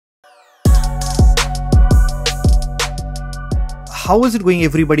How is it going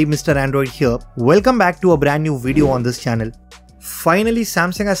everybody, Mr. Android here. Welcome back to a brand new video on this channel. Finally,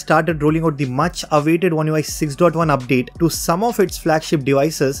 Samsung has started rolling out the much awaited One UI 6.1 update to some of its flagship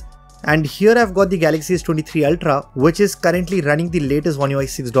devices, and here I've got the Galaxy S23 Ultra, which is currently running the latest One UI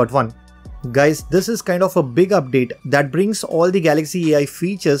 6.1. Guys, this is kind of a big update that brings all the Galaxy AI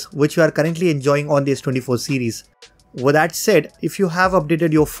features which you are currently enjoying on the S24 series. With that said, if you have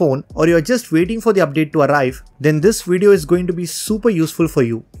updated your phone or you're just waiting for the update to arrive, then this video is going to be super useful for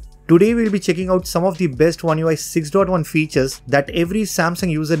you. Today we'll be checking out some of the best One UI 6.1 features that every Samsung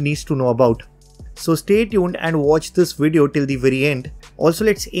user needs to know about. So stay tuned and watch this video till the very end. Also,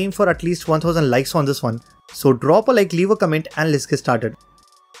 let's aim for at least 1000 likes on this one. So drop a like, leave a comment, and let's get started.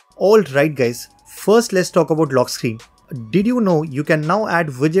 Alright guys, first let's talk about Lockscreen. Did you know you can now add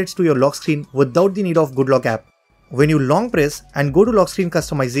widgets to your lock screen without the need of Good Lock app? When you long press and go to lock screen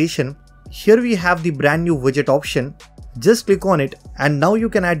customization, here we have the brand new widget option. Just click on it and now you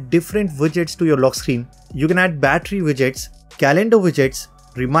can add different widgets to your lock screen. You can add battery widgets, calendar widgets,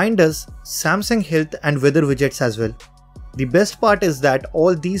 reminders, Samsung Health and weather widgets as well. The best part is that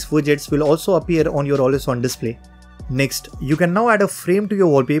all these widgets will also appear on your always on display. Next, you can now add a frame to your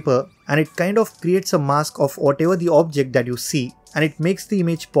wallpaper and it kind of creates a mask of whatever the object that you see and it makes the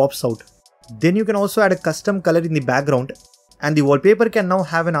image pops out. Then you can also add a custom color in the background and the wallpaper can now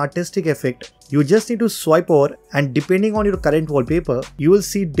have an artistic effect. You just need to swipe over and depending on your current wallpaper, you will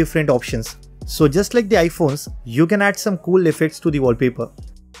see different options. So just like the iPhones, you can add some cool effects to the wallpaper.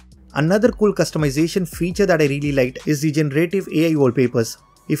 Another cool customization feature that I really liked is the generative AI wallpapers.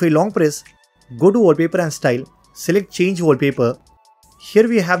 If I long press, go to wallpaper and style, select change wallpaper. Here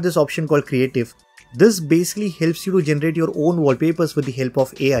we have this option called creative. This basically helps you to generate your own wallpapers with the help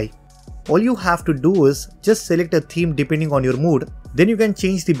of AI. All you have to do is just select a theme depending on your mood, then you can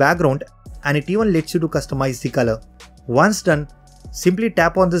change the background and it even lets you to customize the color. Once done, simply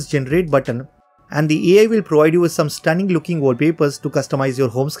tap on this generate button and the AI will provide you with some stunning looking wallpapers to customize your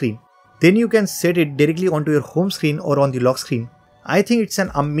home screen. Then you can set it directly onto your home screen or on the lock screen. I think it's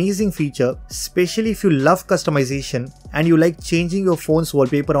an amazing feature, especially if you love customization and you like changing your phone's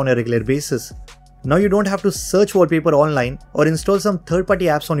wallpaper on a regular basis. Now you don't have to search wallpaper online or install some third-party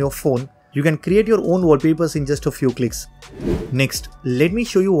apps on your phone. You can create your own wallpapers in just a few clicks. Next, let me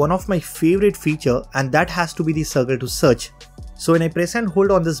show you one of my favorite feature, and that has to be the circle to search. So when I press and hold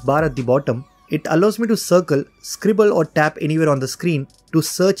on this bar at the bottom, it allows me to circle, scribble or tap anywhere on the screen to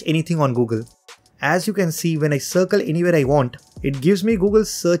search anything on Google. As you can see, when I circle anywhere I want, it gives me Google's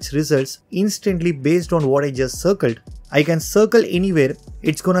search results instantly based on what I just circled. I can circle anywhere,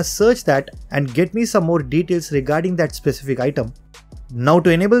 it's gonna search that and get me some more details regarding that specific item. Now to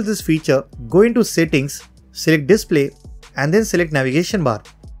enable this feature, go into settings, select display and then select navigation bar.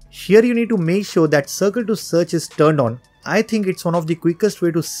 Here you need to make sure that circle to search is turned on. I think it's one of the quickest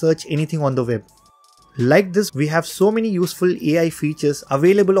way to search anything on the web. Like this, we have so many useful AI features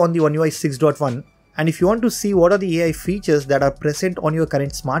available on the One UI 6.1, and if you want to see what are the AI features that are present on your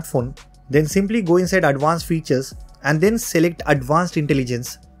current smartphone, then simply go inside advanced features and then select advanced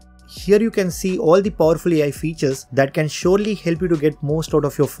intelligence. Here you can see all the powerful AI features that can surely help you to get most out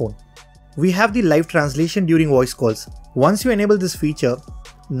of your phone. We have the live translation during voice calls. Once you enable this feature,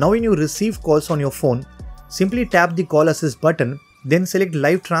 now when you receive calls on your phone, simply tap the call assist button, then select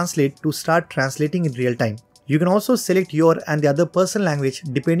live translate to start translating in real time. You can also select your and the other person language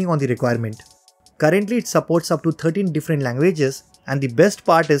depending on the requirement. Currently it supports up to 13 different languages, and the best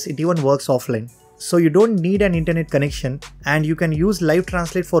part is it even works offline. So you don't need an internet connection and you can use live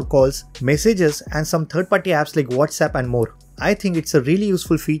translate for calls, messages and some third-party apps like WhatsApp and more. I think it's a really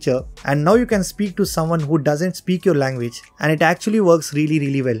useful feature, and now you can speak to someone who doesn't speak your language and it actually works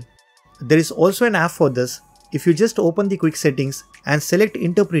really well. There is also an app for this. If you just open the quick settings and select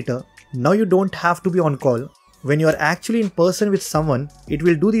interpreter, now you don't have to be on call. When you are actually in person with someone, it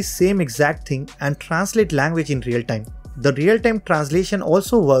will do the same exact thing and translate language in real time. The real-time translation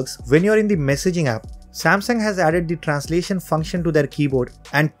also works when you are in the messaging app. Samsung has added the translation function to their keyboard,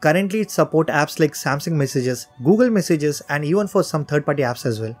 and currently it supports apps like Samsung Messages, Google Messages and even for some third-party apps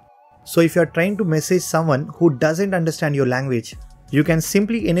as well. So if you are trying to message someone who doesn't understand your language, you can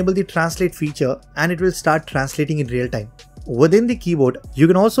simply enable the translate feature and it will start translating in real time. Within the keyboard, you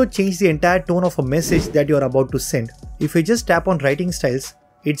can also change the entire tone of a message that you are about to send. If I just tap on writing styles,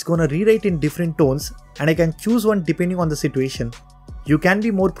 it's gonna rewrite in different tones and I can choose one depending on the situation. You can be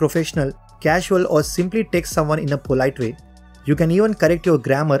more professional, casual or simply text someone in a polite way. You can even correct your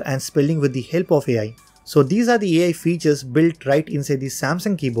grammar and spelling with the help of AI. So these are the AI features built right inside the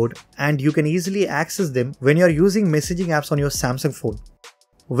Samsung keyboard and you can easily access them when you are using messaging apps on your Samsung phone.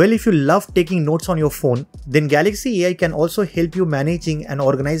 Well, if you love taking notes on your phone, then Galaxy AI can also help you managing and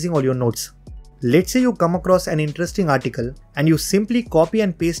organizing all your notes. Let's say you come across an interesting article and you simply copy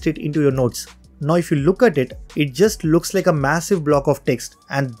and paste it into your notes. Now if you look at it, it just looks like a massive block of text,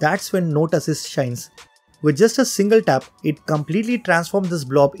 and that's when Note Assist shines. With just a single tap, it completely transforms this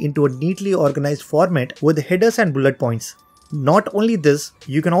blob into a neatly organized format with headers and bullet points. Not only this,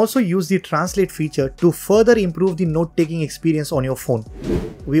 you can also use the translate feature to further improve the note-taking experience on your phone.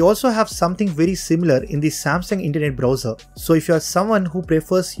 We also have something very similar in the Samsung Internet browser. So if you are someone who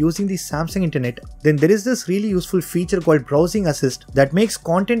prefers using the Samsung Internet, then there is this really useful feature called Browsing Assist that makes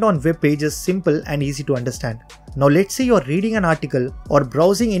content on web pages simple and easy to understand. Now let's say you are reading an article or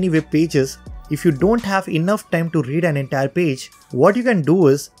browsing any web pages. If you don't have enough time to read an entire page, what you can do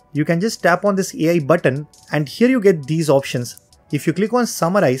is you can just tap on this AI button, and here you get these options. If you click on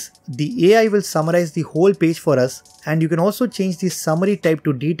summarize, the AI will summarize the whole page for us, and you can also change the summary type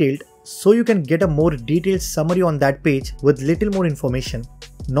to detailed so you can get a more detailed summary on that page with little more information.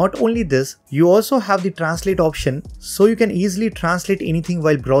 Not only this, you also have the translate option so you can easily translate anything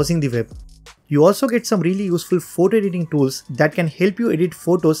while browsing the web. You also get some really useful photo editing tools that can help you edit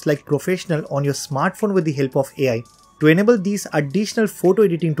photos like professional on your smartphone with the help of AI. To enable these additional photo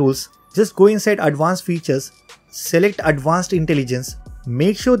editing tools, just go inside Advanced Features, select Advanced Intelligence,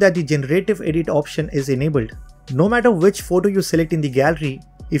 make sure that the Generative Edit option is enabled. No matter which photo you select in the gallery,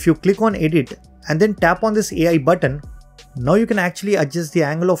 if you click on Edit and then tap on this AI button, now you can actually adjust the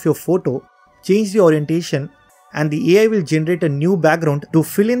angle of your photo, change the orientation, and the AI will generate a new background to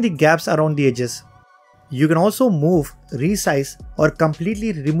fill in the gaps around the edges. You can also move, resize, or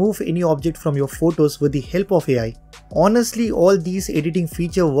completely remove any object from your photos with the help of AI. Honestly, all these editing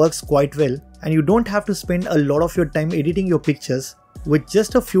feature works quite well, and you don't have to spend a lot of your time editing your pictures. With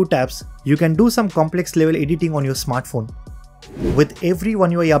just a few taps, you can do some complex level editing on your smartphone. With every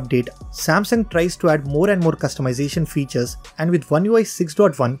One UI update, Samsung tries to add more and more customization features, and with One UI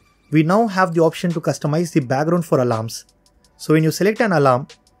 6.1, we now have the option to customize the background for alarms. So when you select an alarm,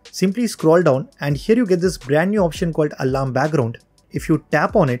 simply scroll down and here you get this brand new option called Alarm Background. If you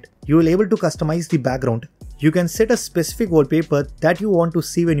tap on it, you will be able to customize the background. You can set a specific wallpaper that you want to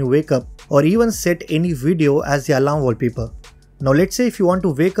see when you wake up, or even set any video as the alarm wallpaper. Now let's say if you want to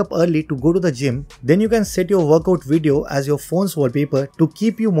wake up early to go to the gym, then you can set your workout video as your phone's wallpaper to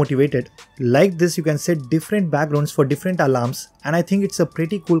keep you motivated. Like this, you can set different backgrounds for different alarms, and I think it's a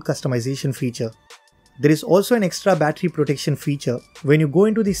pretty cool customization feature. There is also an extra battery protection feature. When you go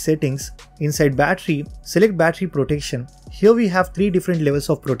into the settings, inside battery, select battery protection. Here we have 3 different levels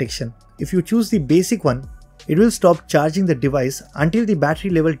of protection. If you choose the basic one, it will stop charging the device until the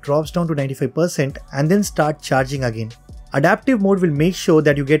battery level drops down to 95% and then start charging again. Adaptive mode will make sure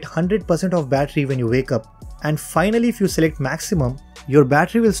that you get 100% of battery when you wake up. And finally, if you select maximum, your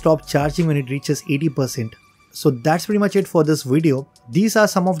battery will stop charging when it reaches 80%. So that's pretty much it for this video. These are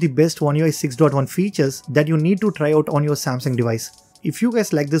some of the best One UI 6.1 features that you need to try out on your Samsung device. If you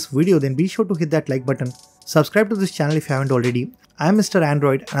guys like this video, then be sure to hit that like button. Subscribe to this channel if you haven't already. I'm Mr.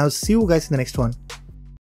 Android, and I'll see you guys in the next one.